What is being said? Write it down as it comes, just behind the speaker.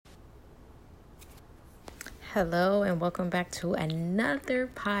Hello and welcome back to another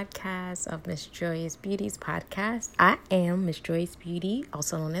podcast of Miss Joyous Beauty's podcast. I am Miss Joyous Beauty,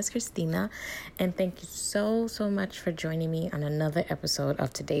 also known as Christina, and thank you so much for joining me on another episode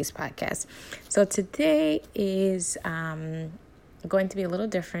of today's podcast. So today is going to be a little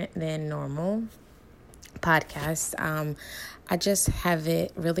different than normal podcast. I just have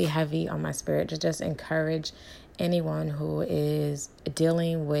it really heavy on my spirit to just encourage anyone who is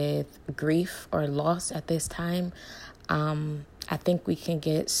dealing with grief or loss at this time. I think we can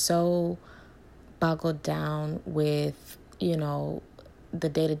get so boggled down with, the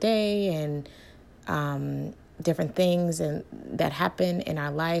day-to-day and different things and that happen in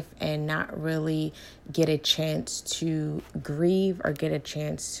our life and not really get a chance to grieve or get a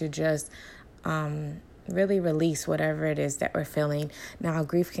chance to just really release whatever it is that we're feeling. Now,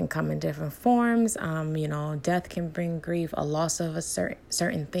 grief can come in different forms. Death can bring grief. A loss of a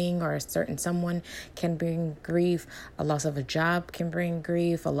certain thing or a certain someone can bring grief. A loss of a job can bring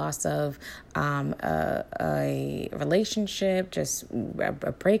grief. A loss of a relationship, just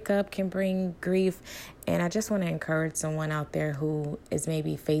a breakup can bring grief. And I just want to encourage someone out there who is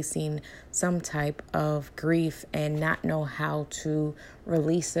maybe facing some type of grief and not know how to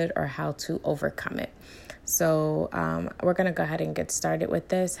release it or how to overcome it. So we're going to go ahead and get started with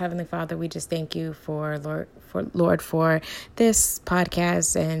this. Heavenly Father, we just thank you for this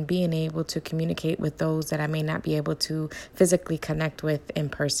podcast and being able to communicate with those that I may not be able to physically connect with in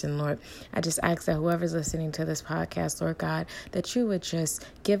person, Lord. I just ask that whoever's listening to this podcast, Lord God, that you would just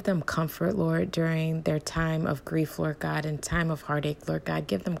give them comfort, Lord, during their time of grief, Lord God, and time of heartache, Lord God.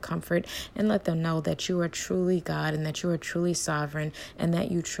 Give them comfort and let them know that you are truly God and that you are truly sovereign and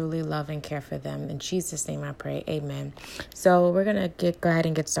that you truly love and care for them. In Jesus' name I pray, amen. So we're going to go ahead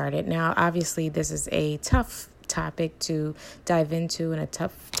and get started. Now, obviously, this is a tough topic to dive into and a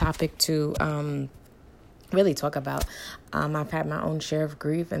tough topic to really talk about. I've had my own share of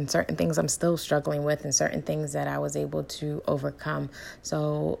grief and certain things I'm still struggling with and certain things that I was able to overcome.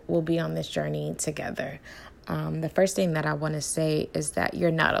 So we'll be on this journey together. The first thing that I want to say is that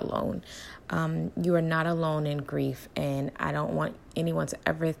you're not alone. You are not alone in grief, and I don't want anyone to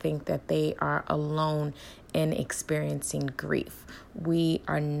ever think that they are alone in experiencing grief. We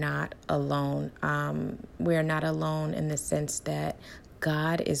are not alone. We are not alone in the sense that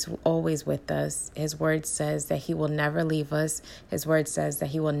God is always with us. His word says that he will never leave us. His word says that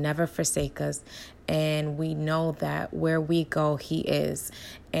he will never forsake us. And we know that where we go, he is.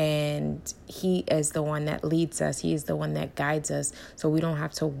 And he is the one that leads us. He is the one that guides us. So we don't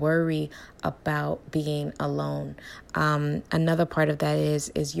have to worry about being alone. Another part of that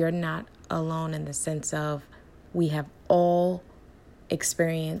is you're not alone in the sense of we have all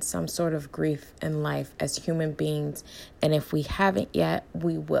experience some sort of grief in life as human beings. And if we haven't yet,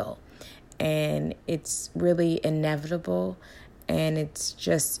 we will. And it's really inevitable. And it's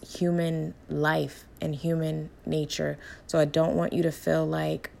just human life and human nature. So I don't want you to feel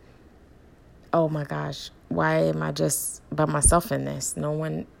like, oh my gosh, why am I just by myself in this? No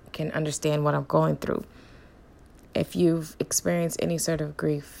one can understand what I'm going through. If you've experienced any sort of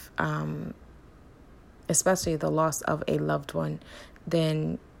grief, especially the loss of a loved one,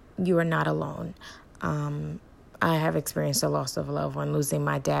 then you are not alone. I have experienced the loss of a loved one, losing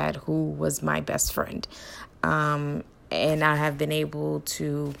my dad, who was my best friend. And I have been able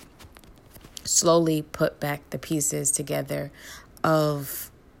to slowly put back the pieces together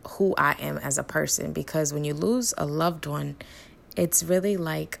of who I am as a person. Because when you lose a loved one, it's really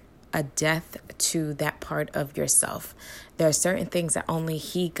like a death to that part of yourself. There are certain things that only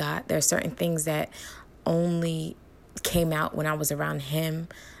he got. There are certain things that only came out when I was around him,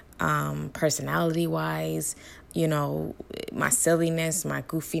 personality-wise, my silliness, my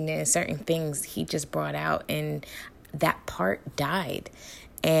goofiness, certain things he just brought out, and that part died.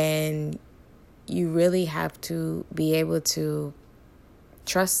 And you really have to be able to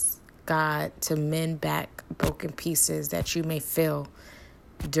trust God to mend back broken pieces that you may feel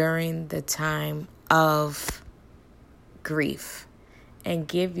during the time of grief, and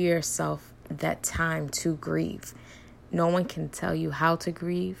give yourself that time to grieve. No one can tell you how to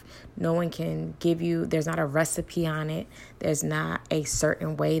grieve. No one can give you, there's not a recipe on it. There's not a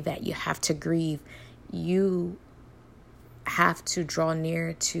certain way that you have to grieve. You have to draw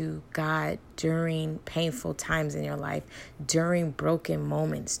near to God during painful times in your life, during broken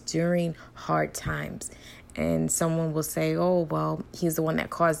moments, during hard times. And someone will say, oh, well, he's the one that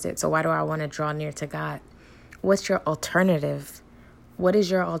caused it, so why do I want to draw near to God? What's your alternative? What is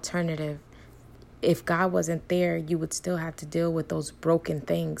your alternative? if God wasn't there, you would still have to deal with those broken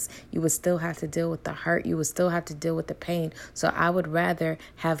things. You would still have to deal with the hurt. You would still have to deal with the pain. So I would rather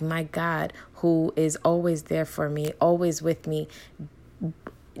have my God, who is always there for me, always with me,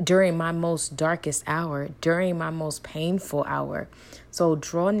 during my most darkest hour, during my most painful hour. So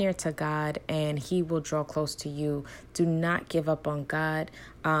draw near to God and he will draw close to you. Do not give up on God.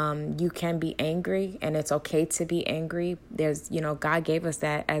 You can be angry, and it's okay to be angry. God gave us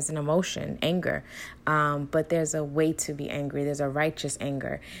that as an emotion, anger. But there's a way to be angry. There's a righteous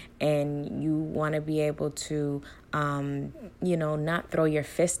anger. And you want to be able to, not throw your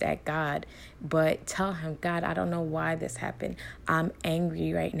fist at God, but tell him, God, I don't know why this happened. I'm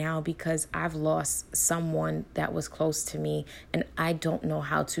angry right now because I've lost someone that was close to me, and I don't know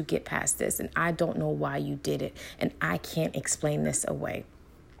how to get past this, and I don't know why you did it, and I can't explain this away.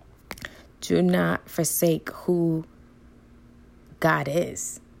 Do not forsake who God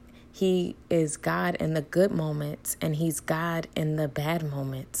is. He is God in the good moments, and he's God in the bad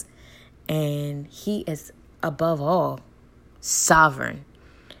moments. And he is above all sovereign.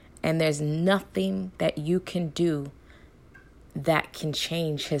 And there's nothing that you can do that can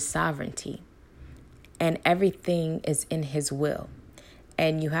change his sovereignty. And everything is in his will.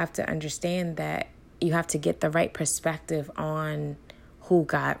 And you have to understand that you have to get the right perspective on who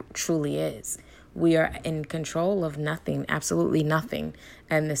God truly is. We are in control of nothing, absolutely nothing.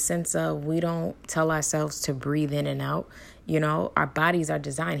 And the sense of we don't tell ourselves to breathe in and out. Our bodies are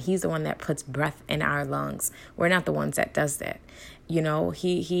designed. He's the one that puts breath in our lungs. We're not the ones that does that.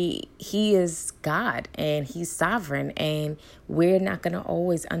 He is God, and he's sovereign, and we're not going to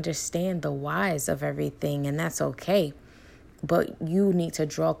always understand the whys of everything, and that's okay. But you need to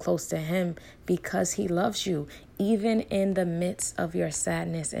draw close to him because he loves you. Even in the midst of your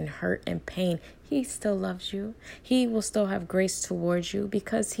sadness and hurt and pain, he still loves you. He will still have grace towards you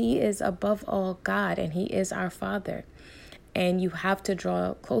because he is above all God, and he is our Father. And you have to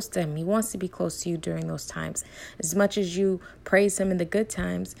draw close to him. He wants to be close to you during those times. As much as you praise him in the good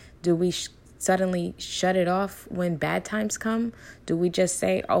times, do we suddenly shut it off when bad times come? Do we just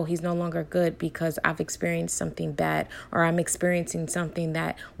say, oh, he's no longer good because I've experienced something bad, or I'm experiencing something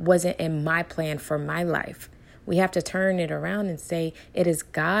that wasn't in my plan for my life? We have to turn it around and say it is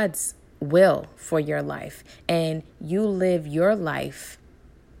God's will for your life, and you live your life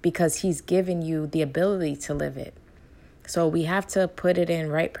because he's given you the ability to live it. So we have to put it in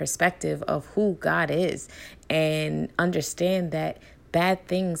right perspective of who God is and understand that bad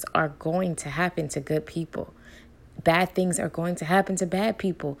things are going to happen to good people. Bad things are going to happen to bad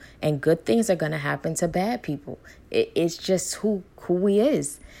people, and good things are going to happen to bad people. It's just who he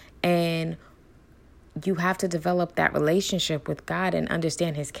is. And you have to develop that relationship with God and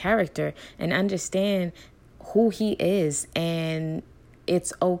understand his character and understand who he is. And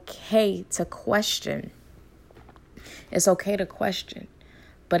it's okay to question. It's okay to question.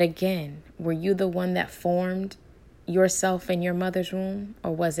 But again, were you the one that formed yourself in your mother's womb,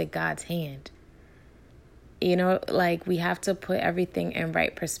 or was it God's hand? We have to put everything in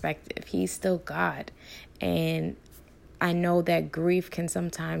right perspective. He's still God. And I know that grief can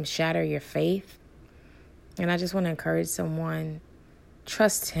sometimes shatter your faith. And I just want to encourage someone,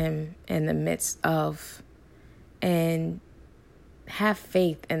 trust him in the midst of, and have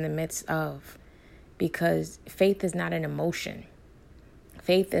faith in the midst of, because faith is not an emotion.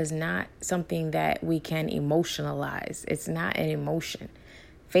 Faith is not something that we can emotionalize. It's not an emotion.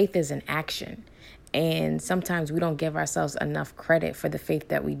 Faith is an action. And sometimes we don't give ourselves enough credit for the faith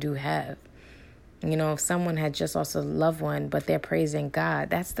that we do have. If someone had just lost a loved one, but they're praising God,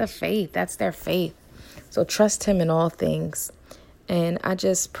 that's the faith. That's their faith. So trust him in all things. And I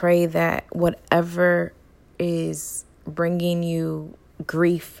just pray that whatever is bringing you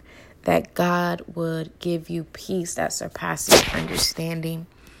grief, that God would give you peace that surpasses understanding.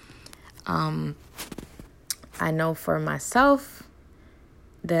 I know for myself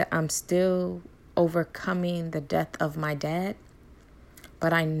that I'm still overcoming the death of my dad,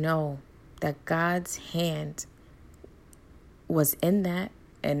 but I know that God's hand was in that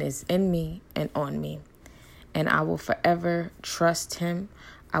and is in me and on me. And I will forever trust him.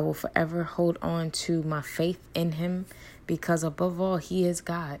 I will forever hold on to my faith in him, because above all, he is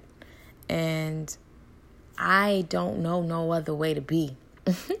God. And I don't know no other way to be.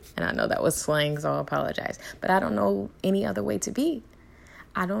 And I know that was slang, so I apologize. But I don't know any other way to be.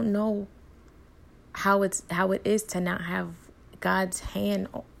 I don't know how it is to not have God's hand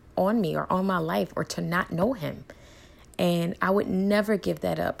on me or on my life, or to not know him. And I would never give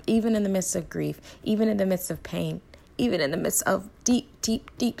that up, even in the midst of grief, even in the midst of pain, even in the midst of deep, deep,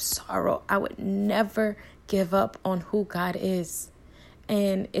 deep sorrow. I would never give up on who God is.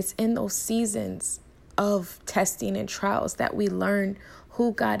 And it's in those seasons of testing and trials that we learn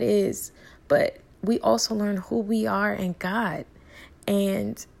who God is, but we also learn who we are in God.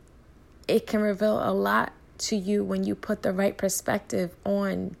 And it can reveal a lot to you when you put the right perspective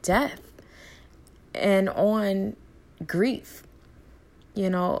on death and on grief.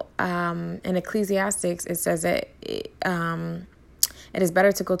 In Ecclesiastics, it says that it is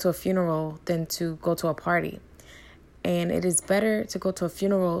better to go to a funeral than to go to a party. And it is better to go to a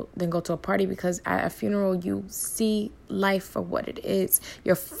funeral than go to a party, because at a funeral, you see life for what it is.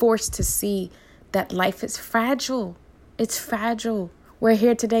 You're forced to see that life is fragile. It's fragile. We're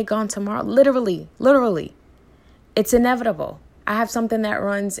here today, gone tomorrow. Literally. It's inevitable. I have something that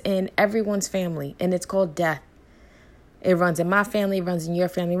runs in everyone's family, and it's called death. It runs in my family, it runs in your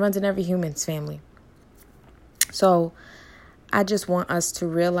family, it runs in every human's family. So I just want us to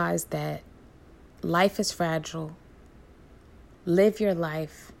realize that life is fragile. Live your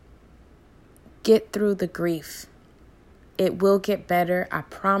life. Get through the grief. It will get better. I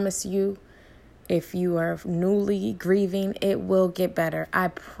promise you. If you are newly grieving, it will get better. I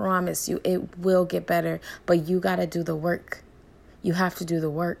promise you, it will get better. But you got to do the work. You have to do the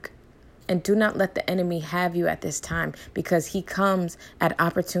work. And do not let the enemy have you at this time, because he comes at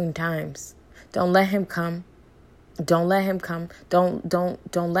opportune times. Don't let him come. Don't let him come. Don't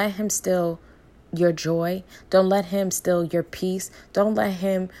let him steal your joy. Don't let him steal your peace. Don't let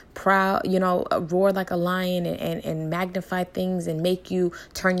him roar like a lion and magnify things and make you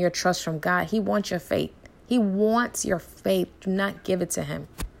turn your trust from God. He wants your faith. He wants your faith. Do not give it to him.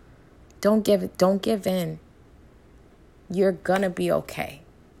 Don't give in. You're gonna be okay.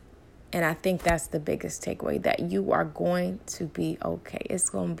 And I think that's the biggest takeaway, that you are going to be okay. It's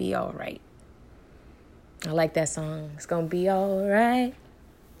gonna be all right. I like that song. It's gonna be all right.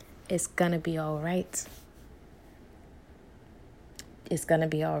 It's gonna be all right. It's gonna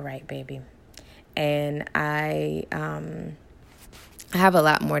be all right, baby. And I have a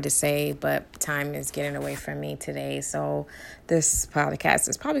lot more to say, but time is getting away from me today. So this podcast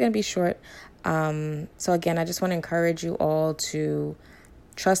is probably gonna be short. So again, I just want to encourage you all to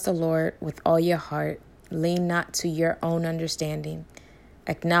trust the Lord with all your heart. Lean not to your own understanding.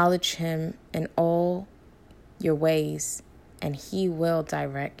 Acknowledge him in all your ways, and he will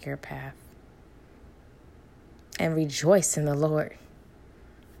direct your path. And rejoice in the Lord.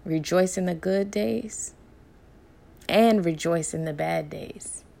 Rejoice in the good days and rejoice in the bad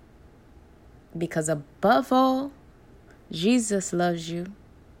days. Because above all, Jesus loves you.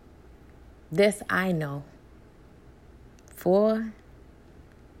 This I know, for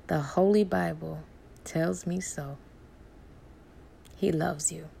the Holy Bible tells me so. He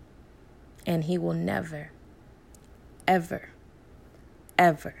loves you, and he will never, ever,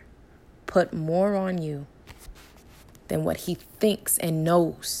 ever put more on you than what he thinks and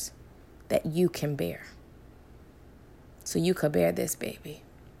knows that you can bear. So you could bear this, baby.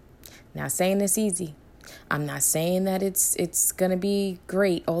 Not saying it's easy. I'm not saying that it's going to be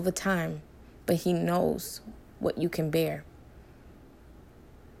great all the time, but he knows what you can bear.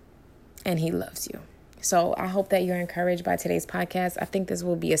 And he loves you. So I hope that you're encouraged by today's podcast. I think this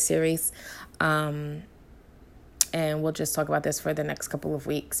will be a series. And we'll just talk about this for the next couple of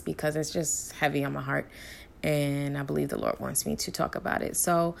weeks, because it's just heavy on my heart. And I believe the Lord wants me to talk about it.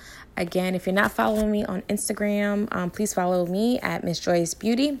 So again, if you're not following me on Instagram, please follow me at Miss Joyous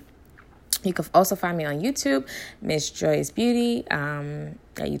Beauty. You can also find me on YouTube, Miss Joyous Beauty, at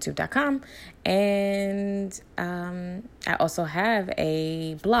youtube.com. And I also have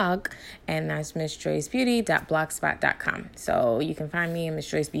a blog, and that's missjoyousbeauty.blogspot.com. So you can find me in Miss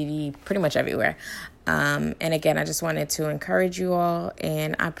Joyous Beauty pretty much everywhere. And again, I just wanted to encourage you all,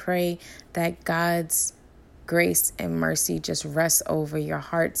 and I pray that God's grace and mercy just rests over your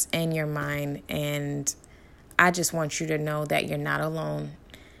hearts and your mind. And I just want you to know that you're not alone,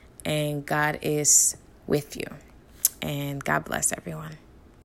 and God is with you. And God bless everyone.